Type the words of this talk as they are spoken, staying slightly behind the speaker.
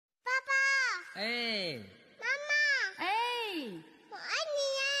Hey! Hey!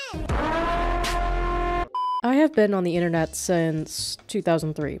 I have been on the internet since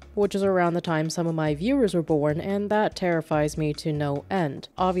 2003, which is around the time some of my viewers were born, and that terrifies me to no end.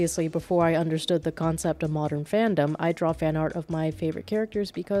 Obviously, before I understood the concept of modern fandom, I draw fan art of my favorite characters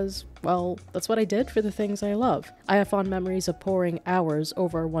because, well, that's what I did for the things I love. I have fond memories of pouring hours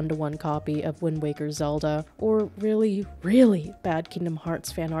over a one-to-one copy of Wind Waker's Zelda, or really, really bad Kingdom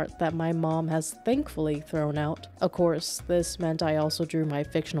Hearts fan art that my mom has thankfully thrown out. Of course, this meant I also drew my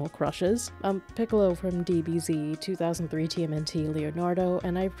fictional crushes, Piccolo from DBZ, 2003 TMNT Leonardo,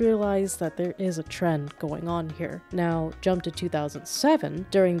 and I realized that there is a trend going on here. Now, jump to 2007,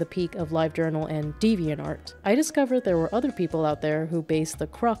 during the peak of LiveJournal and DeviantArt. I discovered there were other people out there who based the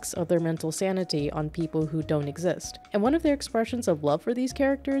crux of their mental sanity on people who don't exist. And one of their expressions of love for these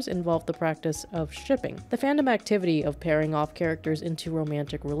characters involved the practice of shipping, the fandom activity of pairing off characters into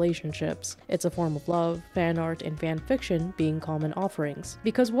romantic relationships. It's a form of love, fan art, and fan fiction being common offerings.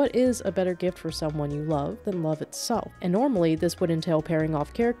 Because what is a better gift for someone you love than love itself? And normally this would entail pairing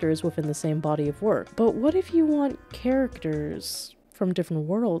off characters within the same body of work. But what if you want characters from different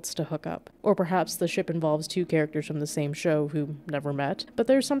worlds to hook up? Or perhaps the ship involves two characters from the same show who never met, but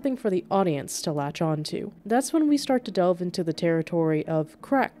there's something for the audience to latch on to. That's when we start to delve into the territory of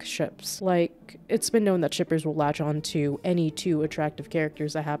crack ships. Like, it's been known that shippers will latch on to any two attractive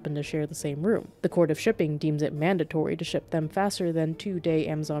characters that happen to share the same room. The court of shipping deems it mandatory to ship them faster than 2-day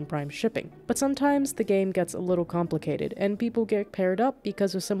Amazon Prime shipping. But sometimes the game gets a little complicated, and people get paired up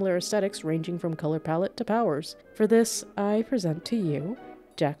because of similar aesthetics ranging from color palette to powers. For this, I present to you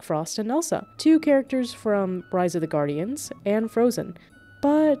Jack Frost and Elsa, two characters from Rise of the Guardians and Frozen.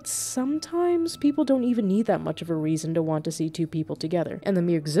 But sometimes people don't even need that much of a reason to want to see two people together, and the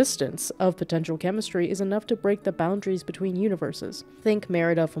mere existence of potential chemistry is enough to break the boundaries between universes. Think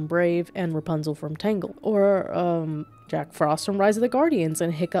Merida from Brave and Rapunzel from Tangled, or Jack Frost from Rise of the Guardians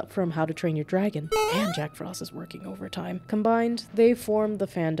and Hiccup from How to Train Your Dragon. And Jack Frost is working overtime. Combined, they form the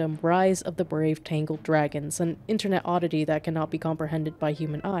fandom Rise of the Brave Tangled Dragons, an internet oddity that cannot be comprehended by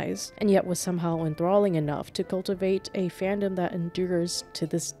human eyes, and yet was somehow enthralling enough to cultivate a fandom that endures to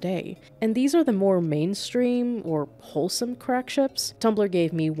this day. And these are the more mainstream or wholesome crack ships. Tumblr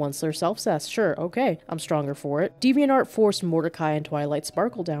gave me Once Their Self-Cess, sure, okay, I'm stronger for it. DeviantArt forced Mordecai and Twilight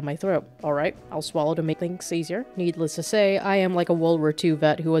Sparkle down my throat. Alright, I'll swallow to make things easier. Needless to say, I am like a World War II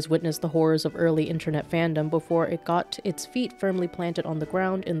vet who has witnessed the horrors of early internet fandom before it got its feet firmly planted on the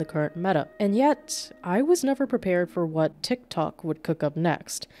ground in the current meta. And yet, I was never prepared for what TikTok would cook up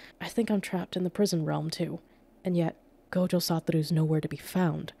next. I think I'm trapped in the prison realm too. And yet, Gojo Satoru's nowhere to be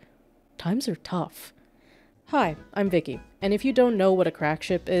found. Times are tough. Hi, I'm Vicky, and if you don't know what a crack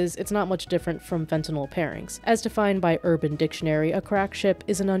ship is, it's not much different from fentanyl pairings. As defined by Urban Dictionary, a crack ship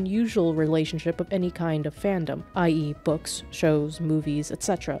is an unusual relationship of any kind of fandom, i.e. books, shows, movies,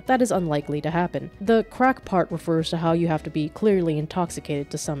 etc. That is unlikely to happen. The crack part refers to how you have to be clearly intoxicated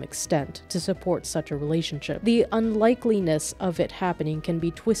to some extent to support such a relationship. The unlikeliness of it happening can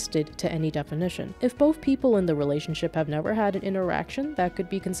be twisted to any definition. If both people in the relationship have never had an interaction, that could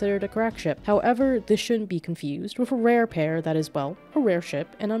be considered a crack ship. However, this shouldn't be confused with a rare pair that is, well, a rare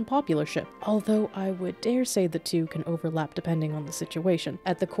ship and unpopular ship, although I would dare say the two can overlap depending on the situation.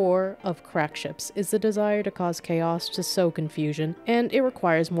 At the core of crack ships is the desire to cause chaos, to sow confusion, and it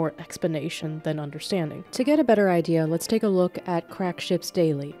requires more explanation than understanding. To get a better idea, let's take a look at Crack Ships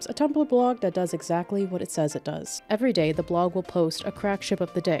Daily, a Tumblr blog that does exactly what it says it does. Every day, the blog will post a crack ship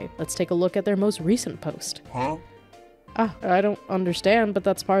of the day. Let's take a look at their most recent post. I don't understand, but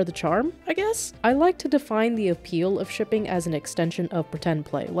that's part of the charm, I guess? I like to define the appeal of shipping as an extension of pretend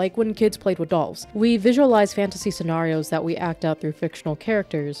play, like when kids played with dolls. We visualize fantasy scenarios that we act out through fictional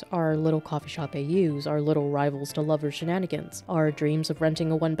characters, our little coffee shop AUs, our little rivals to lovers shenanigans, our dreams of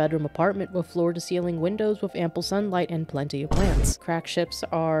renting a one-bedroom apartment with floor-to-ceiling windows with ample sunlight and plenty of plants. Crack ships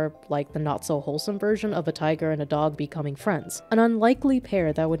are like the not-so-wholesome version of a tiger and a dog becoming friends. An unlikely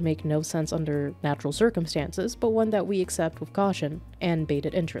pair that would make no sense under natural circumstances, but one that we accept with caution and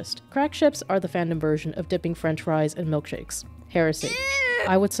bated interest. Crack ships are the fandom version of dipping french fries in milkshakes. Heresy.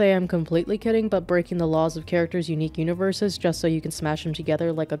 I would say I'm completely kidding, but breaking the laws of characters' unique universes just so you can smash them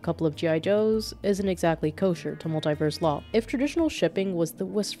together like a couple of G.I. Joes isn't exactly kosher to multiverse law. If traditional shipping was the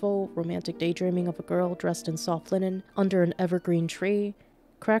wistful, romantic daydreaming of a girl dressed in soft linen under an evergreen tree,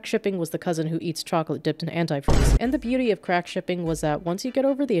 crack shipping was the cousin who eats chocolate dipped in antifreeze. And the beauty of crack shipping was that once you get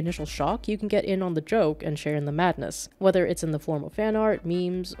over the initial shock, you can get in on the joke and share in the madness. Whether it's in the form of fan art,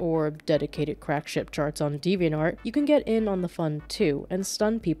 memes, or dedicated crack ship charts on DeviantArt, you can get in on the fun too, and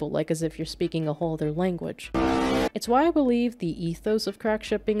stun people like as if you're speaking a whole other language. It's why I believe the ethos of crack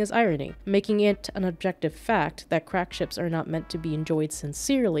shipping is irony, making it an objective fact that crack ships are not meant to be enjoyed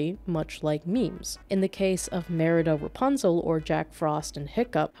sincerely, much like memes. In the case of Merida Rapunzel or Jack Frost and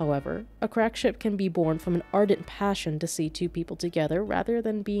Hiccup, however, a crack ship can be born from an ardent passion to see two people together rather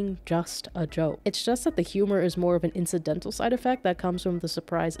than being just a joke. It's just that the humor is more of an incidental side effect that comes from the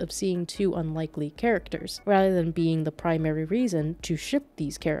surprise of seeing two unlikely characters, rather than being the primary reason to ship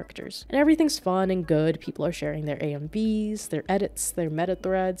these characters. And everything's fun and good, people are sharing their AMVs, their edits, their meta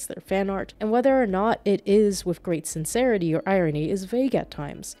threads, their fan art, and whether or not it is with great sincerity or irony is vague at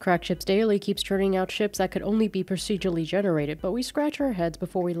times. Crack Ships Daily keeps churning out ships that could only be procedurally generated, but we scratch our heads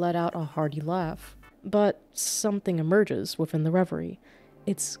before we let out a hearty laugh. But something emerges within the reverie.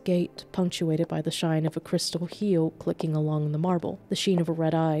 Its gait punctuated by the shine of a crystal heel clicking along the marble, the sheen of a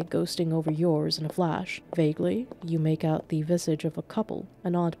red eye ghosting over yours in a flash. Vaguely, you make out the visage of a couple,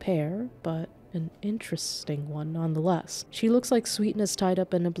 an odd pair, but an interesting one nonetheless. She looks like sweetness tied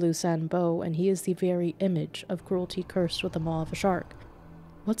up in a blue sand bow, and he is the very image of cruelty cursed with the maw of a shark.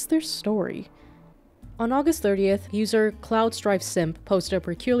 What's their story? On August 30th, user CloudStrifeSimp posted a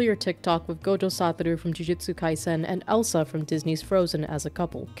peculiar TikTok with Gojo Satoru from Jujutsu Kaisen and Elsa from Disney's Frozen as a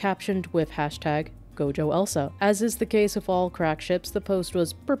couple, captioned with hashtag Gojo Elsa. As is the case with all crack ships, the post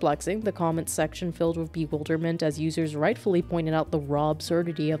was perplexing, the comments section filled with bewilderment as users rightfully pointed out the raw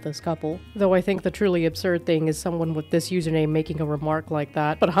absurdity of this couple. Though I think the truly absurd thing is someone with this username making a remark like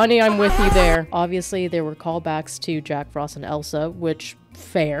that. But honey, I'm with you there. Obviously, there were callbacks to Jack Frost and Elsa, which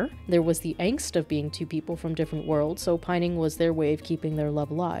fair. There was the angst of being two people from different worlds, so pining was their way of keeping their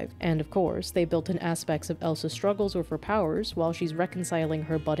love alive. And of course, they built in aspects of Elsa's struggles with her powers while she's reconciling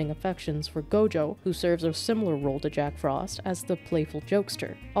her budding affections for Gojo, who serves a similar role to Jack Frost as the playful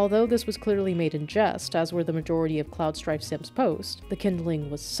jokester. Although this was clearly made in jest, as were the majority of CloudStrifeSimp's posts, the kindling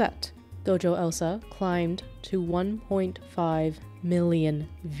was set. Gojo Elsa climbed to 1.5 million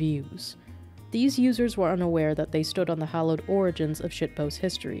views. These users were unaware that they stood on the hallowed origins of shitpost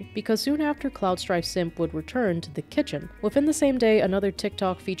history, because soon after CloudStrifeSimp would return to the kitchen. Within the same day, another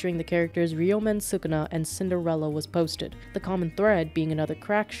TikTok featuring the characters Ryomen Sukuna and Cinderella was posted, the common thread being another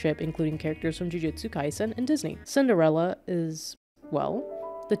crack ship including characters from Jujutsu Kaisen and Disney. Cinderella is, well,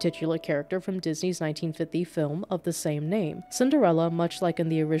 the titular character from Disney's 1950 film of the same name. Cinderella, much like in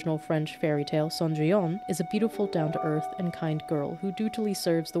the original French fairy tale Cendrillon, is a beautiful, down-to-earth, and kind girl who dutifully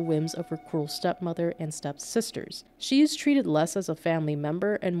serves the whims of her cruel stepmother and stepsisters. She is treated less as a family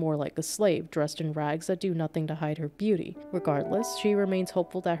member and more like a slave, dressed in rags that do nothing to hide her beauty. Regardless, she remains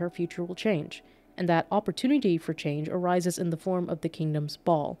hopeful that her future will change, and that opportunity for change arises in the form of the kingdom's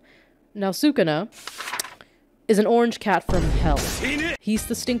ball. Now Sukuna is an orange cat from hell. He's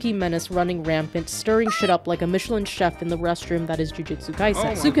the stinky menace running rampant, stirring shit up like a Michelin chef in the restroom that is Jujutsu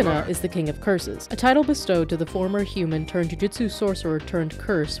Kaisen. Sukuna is the king of curses, a title bestowed to the former human turned Jujutsu sorcerer turned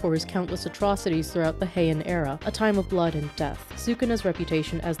curse for his countless atrocities throughout the Heian era, a time of blood and death. Sukuna's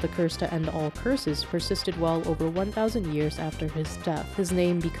reputation as the curse to end all curses persisted well over 1,000 years after his death, his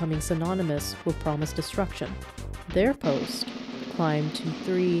name becoming synonymous with promised destruction. Their post climbed to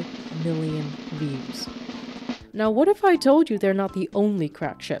 3 million views. Now what if I told you they're not the only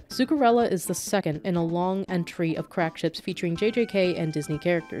crack ship? Sukurella is the second in a long entry of crack ships featuring JJK and Disney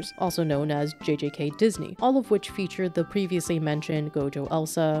characters, also known as JJK Disney, all of which feature the previously mentioned Gojo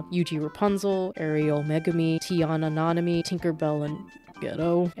Elsa, Yuji Rapunzel, Ariel Megumi, Tiana Nanami, Tinkerbell and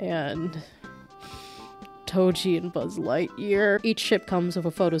Ghetto, and Toji and Buzz Lightyear. Each ship comes with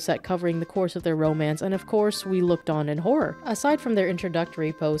a photo set covering the course of their romance, and of course, we looked on in horror. Aside from their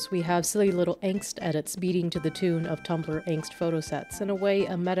introductory posts, we have silly little angst edits beating to the tune of Tumblr angst photo sets, in a way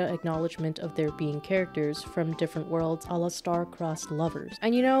a meta-acknowledgement of there being characters from different worlds a la star-crossed lovers.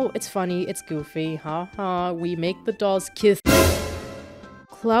 And you know, it's funny, it's goofy, haha, we make the dolls kiss.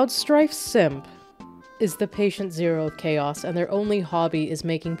 CloudStrifeSimp is the patient zero of chaos, and their only hobby is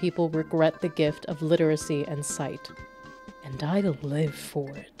making people regret the gift of literacy and sight. And I live for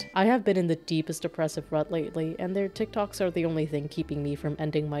it. I have been in the deepest depressive rut lately, and their TikToks are the only thing keeping me from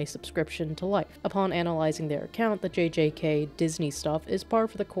ending my subscription to life. Upon analyzing their account, the JJK Disney stuff is par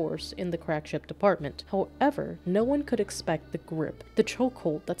for the course in the crack ship department. However, no one could expect the grip, the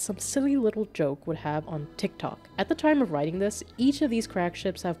chokehold that some silly little joke would have on TikTok. At the time of writing this, each of these crack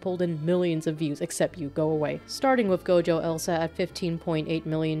ships have pulled in millions of views, except you go away. Starting with Gojo Elsa at 15.8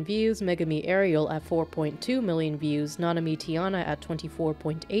 million views, Megami Ariel at 4.2 million views, Nanami Tiana at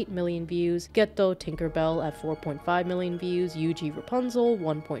 24.8 million views, Geto Tinkerbell at 4.5 million views, Yuji Rapunzel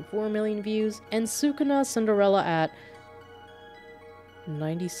 1.4 million views, and Sukuna Cinderella at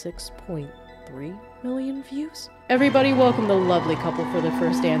 96.3 million views? Everybody welcome the lovely couple for their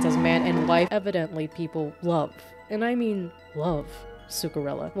first dance as man and wife. Evidently people love and I mean love,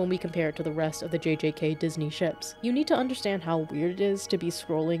 Sukurella when we compare it to the rest of the JJK Disney ships. You need to understand how weird it is to be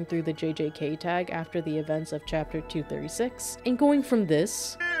scrolling through the JJK tag after the events of chapter 236, and going from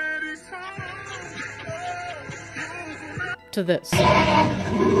this to this.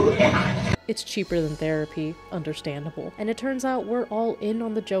 It's cheaper than therapy, understandable. And it turns out we're all in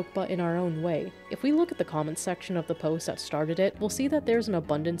on the joke but in our own way. If we look at the comments section of the post that started it, we'll see that there's an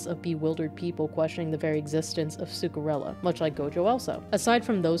abundance of bewildered people questioning the very existence of Sukurella, much like Gojo also. Aside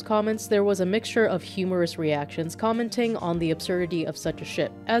from those comments, there was a mixture of humorous reactions commenting on the absurdity of such a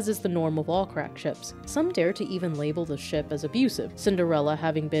ship, as is the norm of all crack ships. Some dare to even label the ship as abusive, Cinderella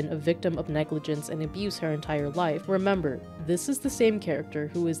having been a victim of negligence and abuse her entire life. Remember, this is the same character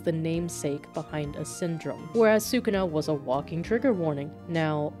who is the namesake behind a syndrome, whereas Sukuna was a walking trigger warning.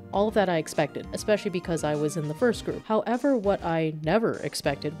 Now, all of that I expected, especially because I was in the first group. However, what I never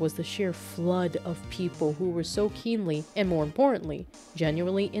expected was the sheer flood of people who were so keenly, and more importantly,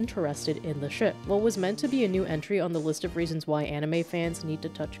 genuinely interested in the ship. What was meant to be a new entry on the list of reasons why anime fans need to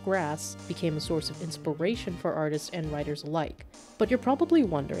touch grass became a source of inspiration for artists and writers alike. But you're probably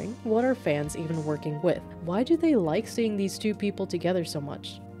wondering, what are fans even working with? Why do they like seeing these two people together so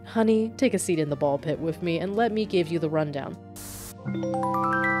much? Honey, take a seat in the ball pit with me and let me give you the rundown.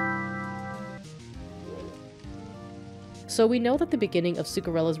 So we know that the beginning of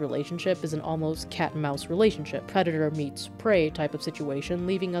Sukurella's relationship is an almost cat-and-mouse relationship, predator meets prey type of situation,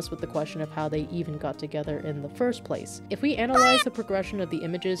 leaving us with the question of how they even got together in the first place. If we analyze the progression of the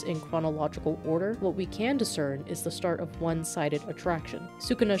images in chronological order, what we can discern is the start of one-sided attraction.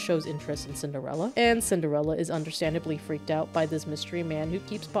 Sukuna shows interest in Cinderella, and Cinderella is understandably freaked out by this mystery man who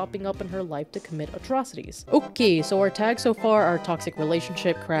keeps popping up in her life to commit atrocities. Okay, so our tags so far are toxic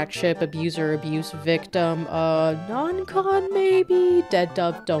relationship, crack ship, abuser, abuse victim, non-con maybe, dead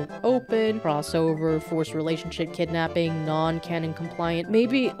dove don't open, crossover, forced relationship, kidnapping, non-canon compliant,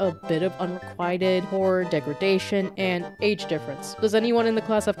 maybe a bit of unrequited, horror, degradation, and age difference. Does anyone in the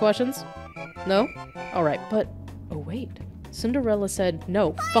class have questions? No? Alright, but oh wait. Cinderella said,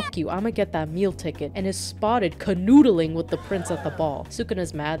 "No, fuck you, I'ma get that meal ticket," and is spotted canoodling with the prince at the ball.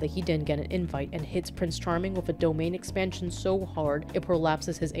 Sukuna's mad that he didn't get an invite and hits Prince Charming with a domain expansion so hard it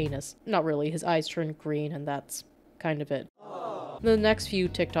prolapses his anus. Not really, his eyes turn green and that's kind of it. The next few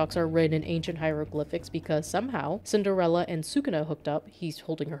TikToks are written in ancient hieroglyphics because somehow Cinderella and Sukuna hooked up, he's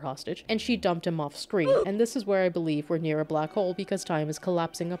holding her hostage, and she dumped him off screen. And this is where I believe we're near a black hole because time is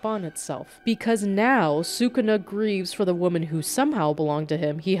collapsing upon itself. Because now Sukuna grieves for the woman who somehow belonged to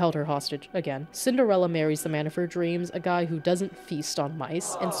him, he held her hostage again. Cinderella marries the man of her dreams, a guy who doesn't feast on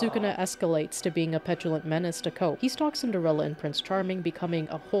mice, and Sukuna escalates to being a petulant menace to cope. He stalks Cinderella and Prince Charming, becoming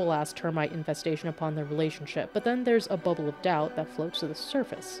a whole-ass termite infestation upon their relationship. But then there's a bubble of doubt that floats to the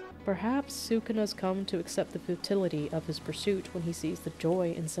surface. Perhaps Sukuna's come to accept the futility of his pursuit when he sees the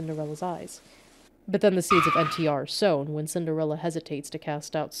joy in Cinderella's eyes. But then the seeds of NTR are sown when Cinderella hesitates to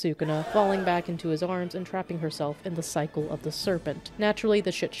cast out Sukuna, falling back into his arms and trapping herself in the cycle of the serpent. Naturally,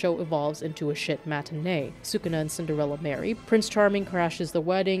 the shit show evolves into a shit matinee. Sukuna and Cinderella marry. Prince Charming crashes the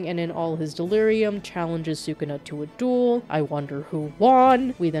wedding and in all his delirium challenges Sukuna to a duel. I wonder who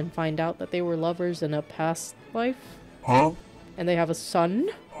won. We then find out that they were lovers in a past life. Huh? And they have a son.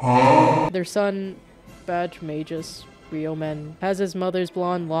 Their son, Badge Magus, Ryomen, has his mother's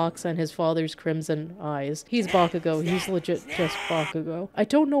blonde locks and his father's crimson eyes. He's Bakugo. He's legit just Bakugo. I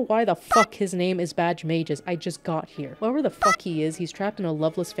don't know why the fuck his name is Badge Magus. I just got here. Whoever the fuck he is, he's trapped in a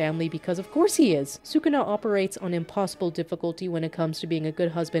loveless family because of course he is. Sukuna operates on impossible difficulty when it comes to being a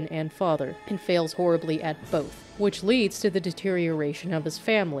good husband and father, and fails horribly at both, which leads to the deterioration of his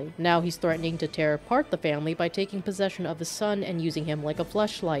family. Now he's threatening to tear apart the family by taking possession of his son and using him like a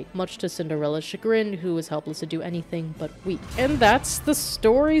fleshlight, much to Cinderella's chagrin, who is helpless to do anything but weep. And that's the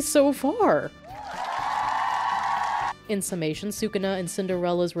story so far! In summation, Sukuna and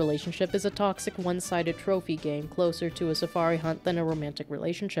Cinderella's relationship is a toxic one-sided trophy game, closer to a safari hunt than a romantic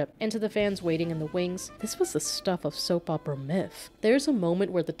relationship. And to the fans waiting in the wings, this was the stuff of soap opera myth. There's a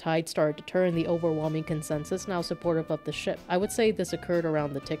moment where the tide started to turn, the overwhelming consensus now supportive of the ship. I would say this occurred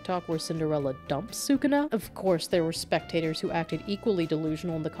around the TikTok where Cinderella dumps Sukuna. Of course, there were spectators who acted equally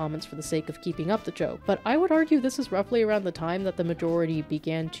delusional in the comments for the sake of keeping up the joke, but I would argue this is roughly around the time that the majority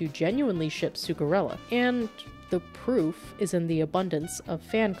began to genuinely ship Sukurella. And the proof is in the abundance of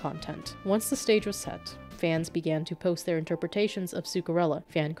fan content. Once the stage was set, fans began to post their interpretations of Sukurella,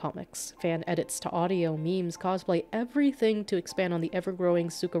 fan comics, fan edits to audio, memes, cosplay, everything to expand on the ever-growing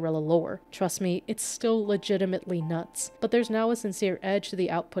Sukurella lore. Trust me, it's still legitimately nuts, but there's now a sincere edge to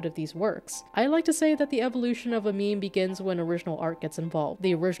the output of these works. I like to say that the evolution of a meme begins when original art gets involved.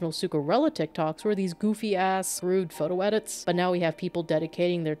 The original Sukurella TikToks were these goofy-ass, rude photo edits, but now we have people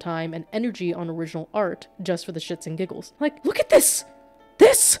dedicating their time and energy on original art just for the shits and giggles. Like, look at this!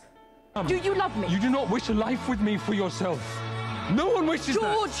 This! Do you love me? You do not wish a life with me for yourself. No one wishes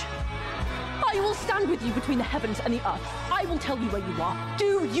George! that. I will stand with you between the heavens and the earth. I will tell you where you are.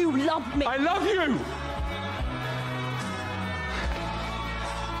 Do you love me? I love you!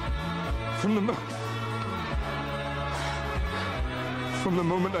 From the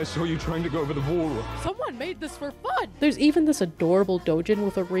moment I saw you trying to go over the wall. Someone made this for fun! There's even this adorable doujin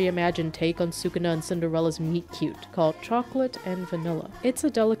with a reimagined take on Sukuna and Cinderella's meet cute called Chocolate and Vanilla. It's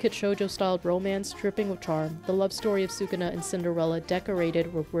a delicate shoujo-styled romance dripping with charm, the love story of Sukuna and Cinderella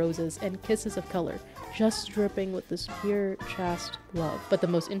decorated with roses and kisses of color, just dripping with this pure, chaste love. But the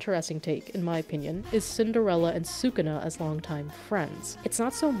most interesting take, in my opinion, is Cinderella and Sukuna as longtime friends. It's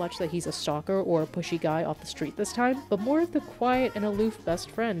not so much that he's a stalker or a pushy guy off the street this time, but more of the quiet and aloof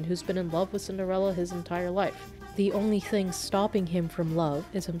best friend who's been in love with Cinderella his entire life. The only thing stopping him from love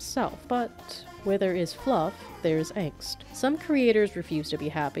is himself, but where there is fluff, there is angst. Some creators refuse to be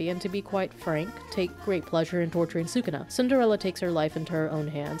happy, and to be quite frank, take great pleasure in torturing Sukuna. Cinderella takes her life into her own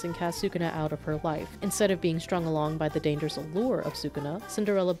hands and casts Sukuna out of her life. Instead of being strung along by the dangerous allure of Sukuna,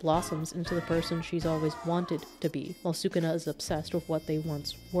 Cinderella blossoms into the person she's always wanted to be, while Sukuna is obsessed with what they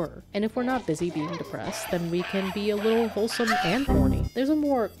once were. And if we're not busy being depressed, then we can be a little wholesome and horny. There's a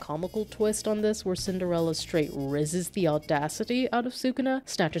more comical twist on this where Cinderella straight rizzes the audacity out of Sukuna,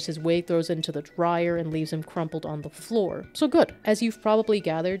 snatches his wig, throws it into the dryer, and leaves him crumpled on the floor. So good. As you've probably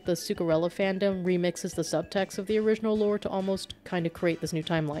gathered, the Sukurella fandom remixes the subtext of the original lore to almost kind of create this new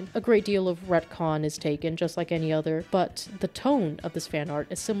timeline. A great deal of retcon is taken, just like any other, but the tone of this fan art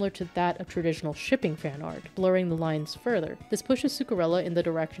is similar to that of traditional shipping fan art, blurring the lines further. This pushes Sukurella in the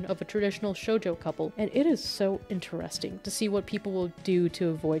direction of a traditional shoujo couple, and it is so interesting to see what people will do to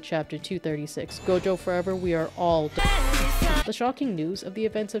avoid chapter 236. Gojo forever, we are all dead. The shocking news of the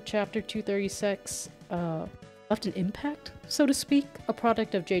events of chapter 236, left an impact, so to speak, a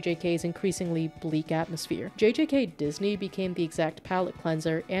product of JJK's increasingly bleak atmosphere. JJK Disney became the exact palate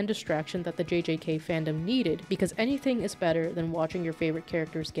cleanser and distraction that the JJK fandom needed, because anything is better than watching your favorite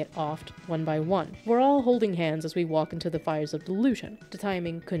characters get offed one by one. We're all holding hands as we walk into the fires of delusion. The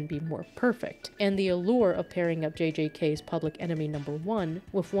timing couldn't be more perfect, and the allure of pairing up JJK's public enemy #1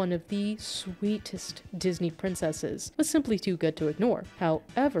 with one of the sweetest Disney princesses was simply too good to ignore.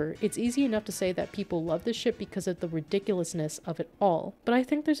 However, it's easy enough to say that people love this ship because of the ridiculousness of it all, but I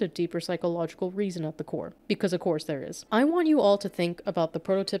think there's a deeper psychological reason at the core, because of course there is. I want you all to think about the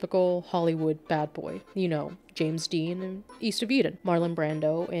prototypical Hollywood bad boy, you know, James Dean in East of Eden, Marlon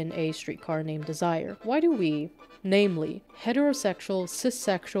Brando in A Streetcar Named Desire. Why do we, namely heterosexual,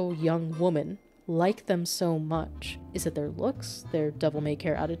 cissexual young women, like them so much? Is it their looks, their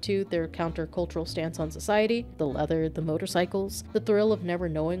devil-may-care attitude, their countercultural stance on society, the leather, the motorcycles, the thrill of never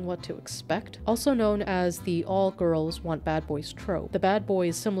knowing what to expect? Also known as the all girls want bad boys trope. The bad boy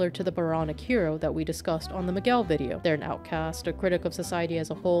is similar to the Byronic hero that we discussed on the Miguel video. They're an outcast, a critic of society as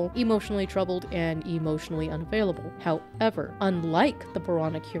a whole, emotionally troubled, and emotionally unavailable. However, unlike the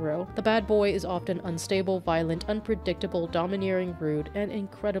Byronic hero, the bad boy is often unstable, violent, unpredictable, domineering, rude, and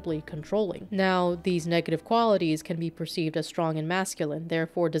incredibly controlling. Now, these negative qualities can be perceived as strong and masculine,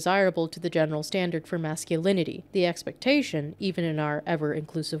 therefore desirable to the general standard for masculinity. The expectation, even in our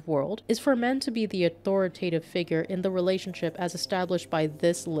ever-inclusive world, is for men to be the authoritative figure in the relationship as established by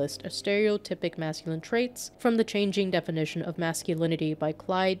this list of stereotypic masculine traits from the changing definition of masculinity by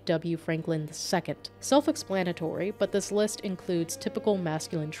Clyde W. Franklin II. Self-explanatory, but this list includes typical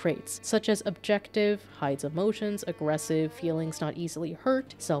masculine traits, such as objective, hides emotions, aggressive, feelings not easily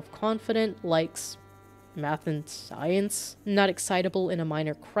hurt, self-confident, likes math and science, not excitable in a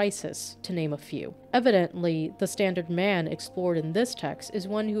minor crisis, to name a few. Evidently, the standard man explored in this text is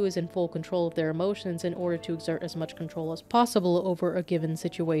one who is in full control of their emotions in order to exert as much control as possible over a given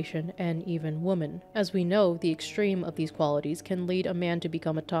situation and even woman. As we know, the extreme of these qualities can lead a man to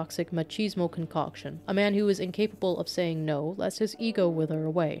become a toxic machismo concoction, a man who is incapable of saying no lest his ego wither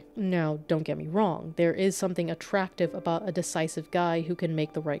away. Now, don't get me wrong, there is something attractive about a decisive guy who can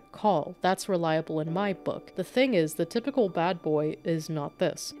make the right call. That's reliable in my book. The thing is, the typical bad boy is not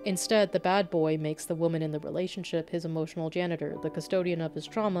this. Instead, the bad boy makes the woman in the relationship his emotional janitor, the custodian of his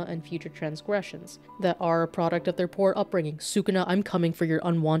trauma and future transgressions that are a product of their poor upbringing. Sukuna, I'm coming for your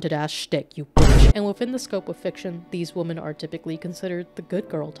unwanted ass shtick, you bitch. And within the scope of fiction, these women are typically considered the good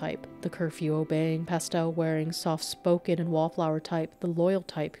girl type, the curfew-obeying, pastel-wearing, soft-spoken and wallflower type, the loyal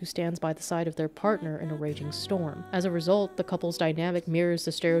type who stands by the side of their partner in a raging storm. As a result, the couple's dynamic mirrors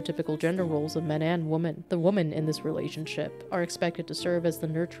the stereotypical gender roles of men and women. The women in this relationship are expected to serve as the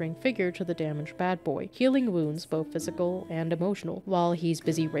nurturing figure to the damaged bad boy, healing wounds both physical and emotional. While he's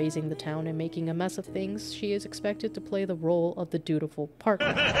busy raising the town and making a mess of things, she is expected to play the role of the dutiful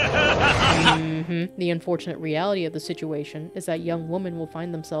partner. The unfortunate reality of the situation is that young women will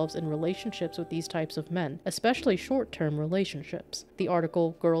find themselves in relationships with these types of men, especially short-term relationships. The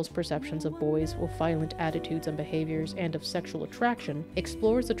article, Girls' Perceptions of Boys with Violent Attitudes and Behaviors and of Sexual Attraction,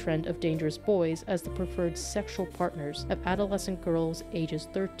 explores the trend of dangerous boys as the preferred sexual partners of adolescent girls ages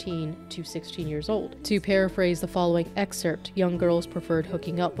 13 to 16 years old. To paraphrase the following excerpt, young girls preferred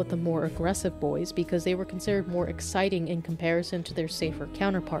hooking up with the more aggressive boys because they were considered more exciting in comparison to their safer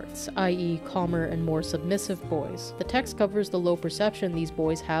counterparts, i.e. calmer and more submissive boys. The text covers the low perception these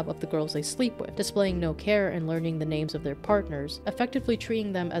boys have of the girls they sleep with, displaying no care in learning the names of their partners, effectively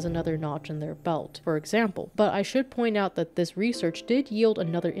treating them as another notch in their belt, for example. But I should point out that this research did yield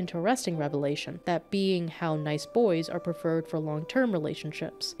another interesting revelation, that being how nice boys are preferred for long-term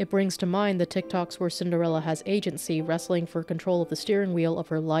relationships. It brings to mind the TikToks where Cinderella has agency wrestling for control of the steering wheel of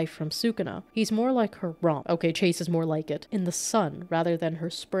her life from Sukuna. He's more like her romp. Okay, Chase is more like it. In the sun, rather than her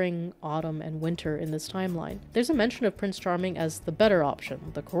spring, autumn, and winter in this timeline. There's a mention of Prince Charming as the better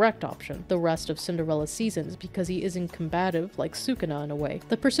option, the correct option, the rest of Cinderella's seasons because he isn't combative like Sukuna in a way.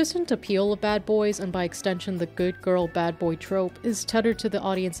 The persistent appeal of bad boys, and by extension the good girl bad boy trope, is tethered to the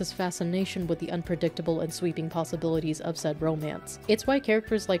audience's fascination with the unpredictable and sweeping possibilities of said romance. It's why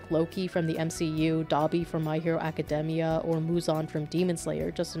characters like Loki from the MCU, Dobby from My Hero Academia, or Muzan from Demon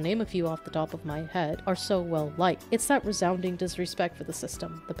Slayer, just to name a few off the top of my head, are so well liked. It's that resounding disrespect for the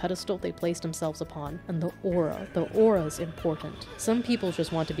system, the pedestal they placed themselves upon, and the aura. The aura's important. Some people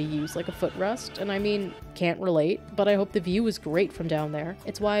just want to be used like a footrest, and I mean, can't relate, but I hope the view is great from down there.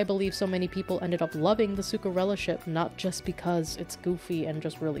 It's why I believe so many people ended up loving the Sukurella ship, not just because it's goofy and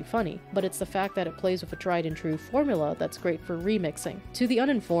just really funny, but it's the fact that it plays with a tried and true formula that's great for remixing. To the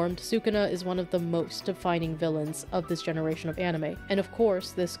uninformed, Sukuna is one of the most defining villains of this generation of anime, and of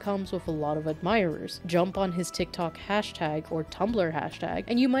course this comes with a lot of admirers. Jump on his TikTok hashtag or Tumblr hashtag,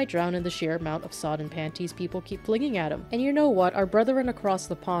 and you might drown in the sheer amount of sodden panties people keep flinging at him. And you know what, our brethren across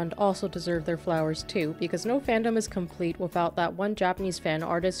the pond also deserve their flowers too, because no fandom is complete without that one Japanese fan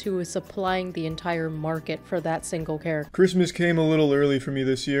artist who is supplying the entire market for that single character. Christmas came a little early for me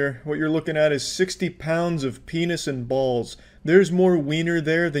this year. What you're looking at is 60 pounds of penis and balls. There's more wiener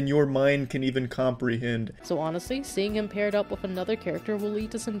there than your mind can even comprehend. So honestly, seeing him paired up with another character will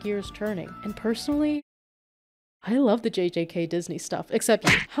lead to some gears turning. And personally, I love the JJK Disney stuff, except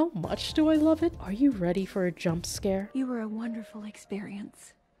how much do I love it? Are you ready for a jump scare? You were a wonderful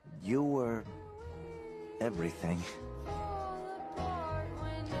experience. You were everything.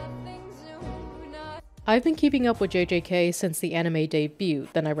 I've been keeping up with JJK since the anime debut,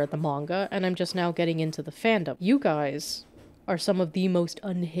 then I read the manga, and I'm just now getting into the fandom. You guys are some of the most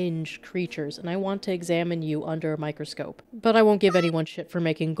unhinged creatures, and I want to examine you under a microscope. But I won't give anyone shit for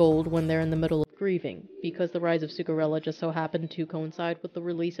making gold when they're in the middle of grieving, because the rise of Sukurella just so happened to coincide with the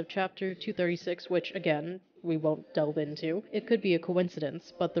release of Chapter 236, which, again, we won't delve into. It could be a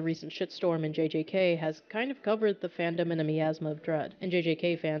coincidence, but the recent shitstorm in JJK has kind of covered the fandom in a miasma of dread, and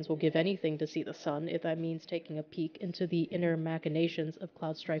JJK fans will give anything to see the sun if that means taking a peek into the inner machinations of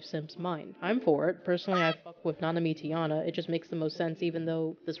Cloudstrife Sim's mind. I'm for it. Personally, I fuck with Nanami Tiana. It just makes the most sense even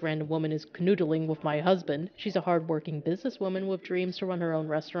though this random woman is canoodling with my husband. She's a hard-working businesswoman with dreams to run her own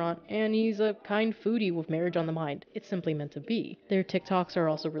restaurant, and he's a kind foodie with marriage on the mind. It's simply meant to be. Their TikToks are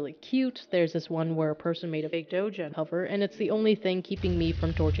also really cute. There's this one where a person made a fake dojo cover, and it's the only thing keeping me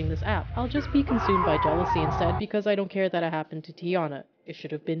from torching this app. I'll just be consumed by jealousy instead because I don't care that it happened to Tiana. It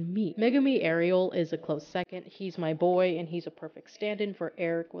should have been me. Megumi Ariel is a close second. He's my boy, and he's a perfect stand-in for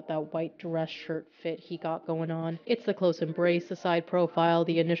Eric with that white dress shirt fit he got going on. It's the close embrace, the side profile,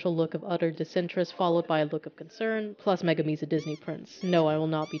 the initial look of utter disinterest followed by a look of concern, plus Megumi's a Disney prince. No, I will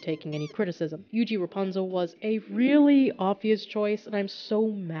not be taking any criticism. Yuji Rapunzel was a really obvious choice, and I'm so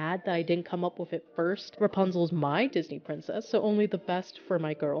mad that I didn't come up with it first. Rapunzel's my Disney princess, so only the best for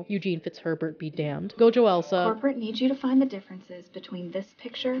my girl. Eugene Fitzherbert be damned. Gojo Elsa. Corporate needs you to find the differences between this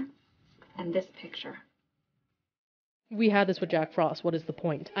picture and this picture. We had this with Jack Frost, what is the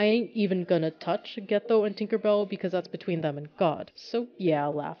point? I ain't even gonna touch Getho and Tinkerbell because that's between them and God. So yeah,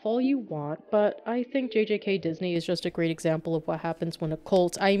 laugh all you want, but I think JJK Disney is just a great example of what happens when a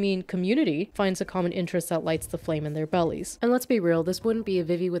cult, community, finds a common interest that lights the flame in their bellies. And let's be real, this wouldn't be a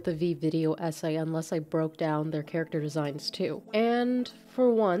Vivi with a V video essay unless I broke down their character designs too. And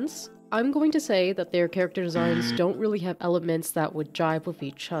for once, I'm going to say that their character designs don't really have elements that would jive with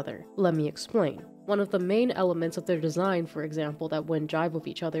each other. Let me explain. One of the main elements of their design, for example, that wouldn't jive with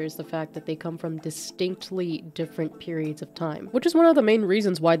each other is the fact that they come from distinctly different periods of time. Which is one of the main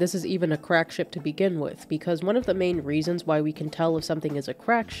reasons why this is even a crack ship to begin with, because one of the main reasons why we can tell if something is a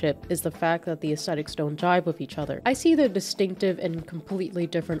crack ship is the fact that the aesthetics don't jive with each other. I see their distinctive and completely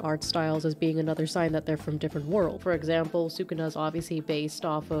different art styles as being another sign that they're from different worlds. For example, Sukuna is obviously based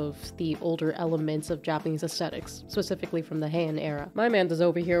off of the older elements of Japanese aesthetics, specifically from the Heian era. My man is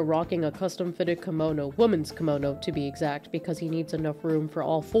over here rocking a custom-fitted kimono, woman's kimono to be exact, because he needs enough room for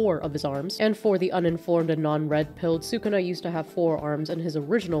all 4 of his arms. And for the uninformed and non-red-pilled, Sukuna used to have 4 arms in his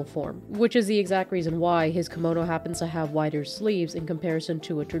original form, which is the exact reason why his kimono happens to have wider sleeves in comparison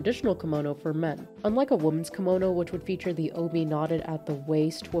to a traditional kimono for men. Unlike a woman's kimono, which would feature the obi knotted at the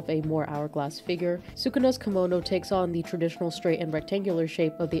waist with a more hourglass figure, Sukuna's kimono takes on the traditional straight and rectangular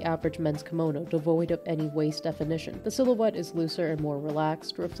shape of the average men's kimono, devoid of any waist definition. The silhouette is looser and more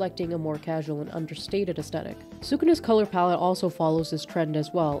relaxed, reflecting a more casual and understated aesthetic. Sukuna's color palette also follows this trend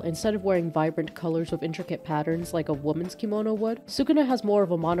as well. Instead of wearing vibrant colors with intricate patterns like a woman's kimono would, Sukuna has more of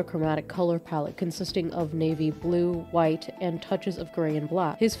a monochromatic color palette consisting of navy blue, white, and touches of gray and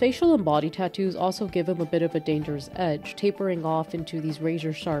black. His facial and body tattoos also give him a bit of a dangerous edge, tapering off into these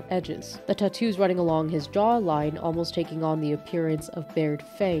razor-sharp edges. The tattoos running along his jawline almost taking on the appearance of bared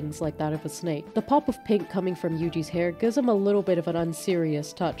fangs like that of a snake. The pop of pink coming from Yuji's hair gives him a little bit of an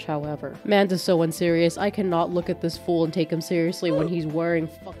unserious touch, however. Man is so unserious, I cannot look at this fool and take him seriously when he's wearing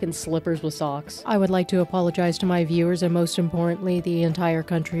fucking slippers with socks. I would like to apologize to my viewers and most importantly the entire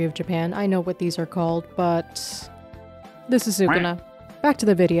country of Japan. I know what these are called, but this is Sukuna. Back to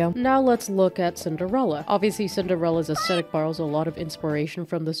the video. Now let's look at Cinderella. Obviously, Cinderella's aesthetic borrows a lot of inspiration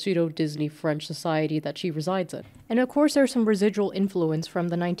from the pseudo-Disney French society that she resides in. And of course, there's some residual influence from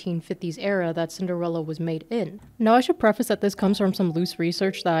the 1950s era that Cinderella was made in. Now, I should preface that this comes from some loose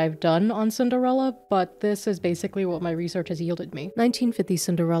research that I've done on Cinderella, but this is basically what my research has yielded me. 1950s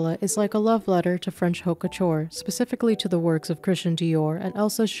Cinderella is like a love letter to French haute couture, specifically to the works of Christian Dior and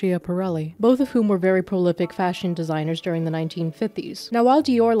Elsa Schiaparelli, both of whom were very prolific fashion designers during the 1950s. Now, while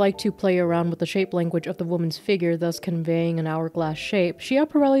Dior liked to play around with the shape language of the woman's figure, thus conveying an hourglass shape,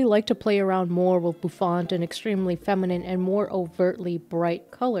 Schiaparelli liked to play around more with bouffant and extremely feminine and more overtly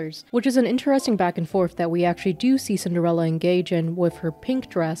bright colors, which is an interesting back and forth that we actually do see Cinderella engage in with her pink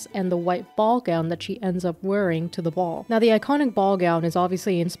dress and the white ball gown that she ends up wearing to the ball. Now, the iconic ball gown is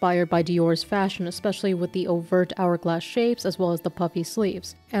obviously inspired by Dior's fashion, especially with the overt hourglass shapes as well as the puffy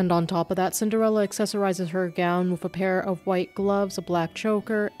sleeves. And on top of that, Cinderella accessorizes her gown with a pair of white gloves, a black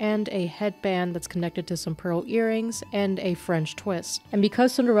choker, and a headband that's connected to some pearl earrings and a French twist. And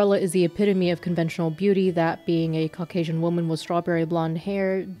because Cinderella is the epitome of conventional beauty, that being a Caucasian woman with strawberry blonde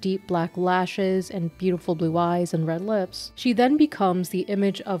hair, deep black lashes, and beautiful blue eyes and red lips, she then becomes the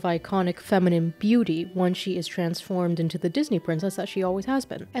image of iconic feminine beauty once she is transformed into the Disney princess that she always has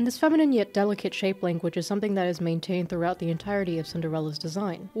been. And this feminine yet delicate shape language is something that is maintained throughout the entirety of Cinderella's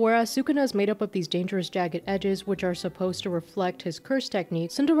design. Whereas Sukuna is made up of these dangerous jagged edges which are supposed to reflect his curse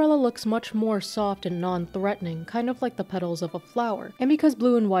technique, Cinderella looks much more soft and non-threatening, kind of like the petals of a flower. And because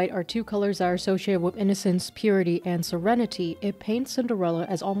blue and white are two colors that are associated with innocence, purity, and serenity, it paints Cinderella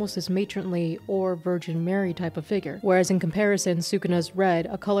as almost this matronly or Virgin Mary type of figure. Whereas in comparison, Sukuna's red,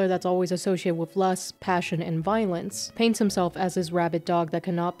 a color that's always associated with lust, passion, and violence, paints himself as this rabid dog that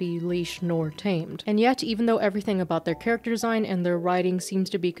cannot be leashed nor tamed. And yet, even though everything about their character design and their writing seems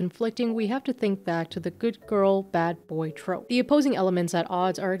to be conflicting, we have to think back to the good girl, bad boy trope. The opposing elements at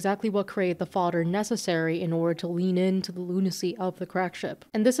odds are exactly what create the fodder necessary in order to lean into the lunacy of the crack ship.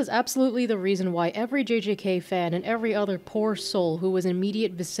 And this is absolutely the reason why every JJK fan and every other poor soul who was in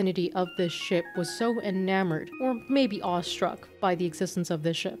immediate vicinity of this ship was so enamored, or maybe awestruck, by the existence of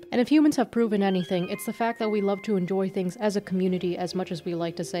this ship. And if humans have proven anything, it's the fact that we love to enjoy things as a community as much as we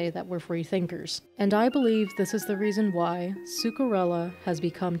like to say that we're free thinkers. And I believe this is the reason why Sukurella has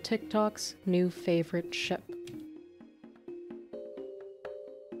become TikTok's new favorite ship.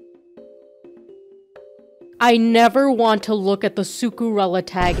 I never want to look at the Sukurella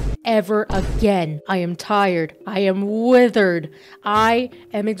tag ever again. I am tired. I am withered. I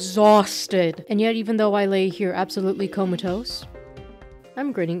am exhausted. And yet, even though I lay here absolutely comatose,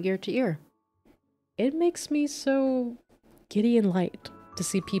 I'm grinning ear to ear. It makes me so giddy and light to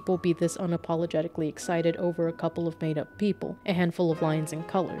see people be this unapologetically excited over a couple of made-up people, a handful of lines and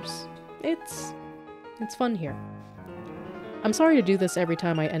colors. It's fun here. I'm sorry to do this every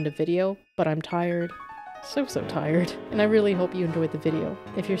time I end a video, but I'm tired. So tired. And I really hope you enjoyed the video.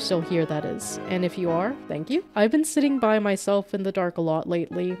 If you're still here, that is. And if you are, thank you. I've been sitting by myself in the dark a lot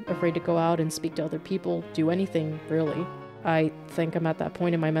lately, afraid to go out and speak to other people, do anything, really. I think I'm at that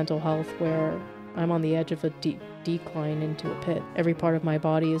point in my mental health where I'm on the edge of a deep decline into a pit. Every part of my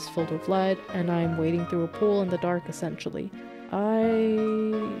body is filled with lead, and I'm wading through a pool in the dark, essentially.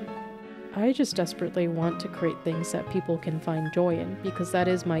 I just desperately want to create things that people can find joy in, because that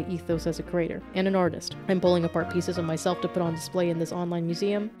is my ethos as a creator and an artist. I'm pulling apart pieces of myself to put on display in this online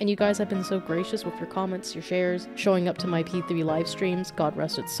museum, and you guys have been so gracious with your comments, your shares, showing up to my P3 live streams, God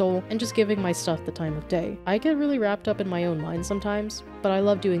rest its soul, and just giving my stuff the time of day. I get really wrapped up in my own mind sometimes, but I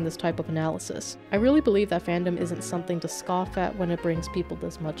love doing this type of analysis. I really believe that fandom isn't something to scoff at when it brings people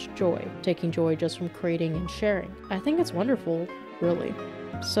this much joy, taking joy just from creating and sharing. I think it's wonderful, really.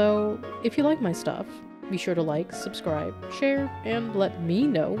 So, if you like my stuff, be sure to like, subscribe, share, and let me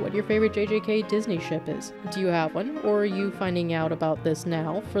know what your favorite JJK Disney ship is. Do you have one, or are you finding out about this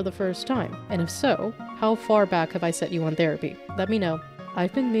now for the first time? And if so, how far back have I set you on therapy? Let me know.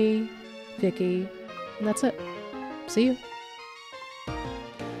 I've been me, Vicky, and that's it. See you.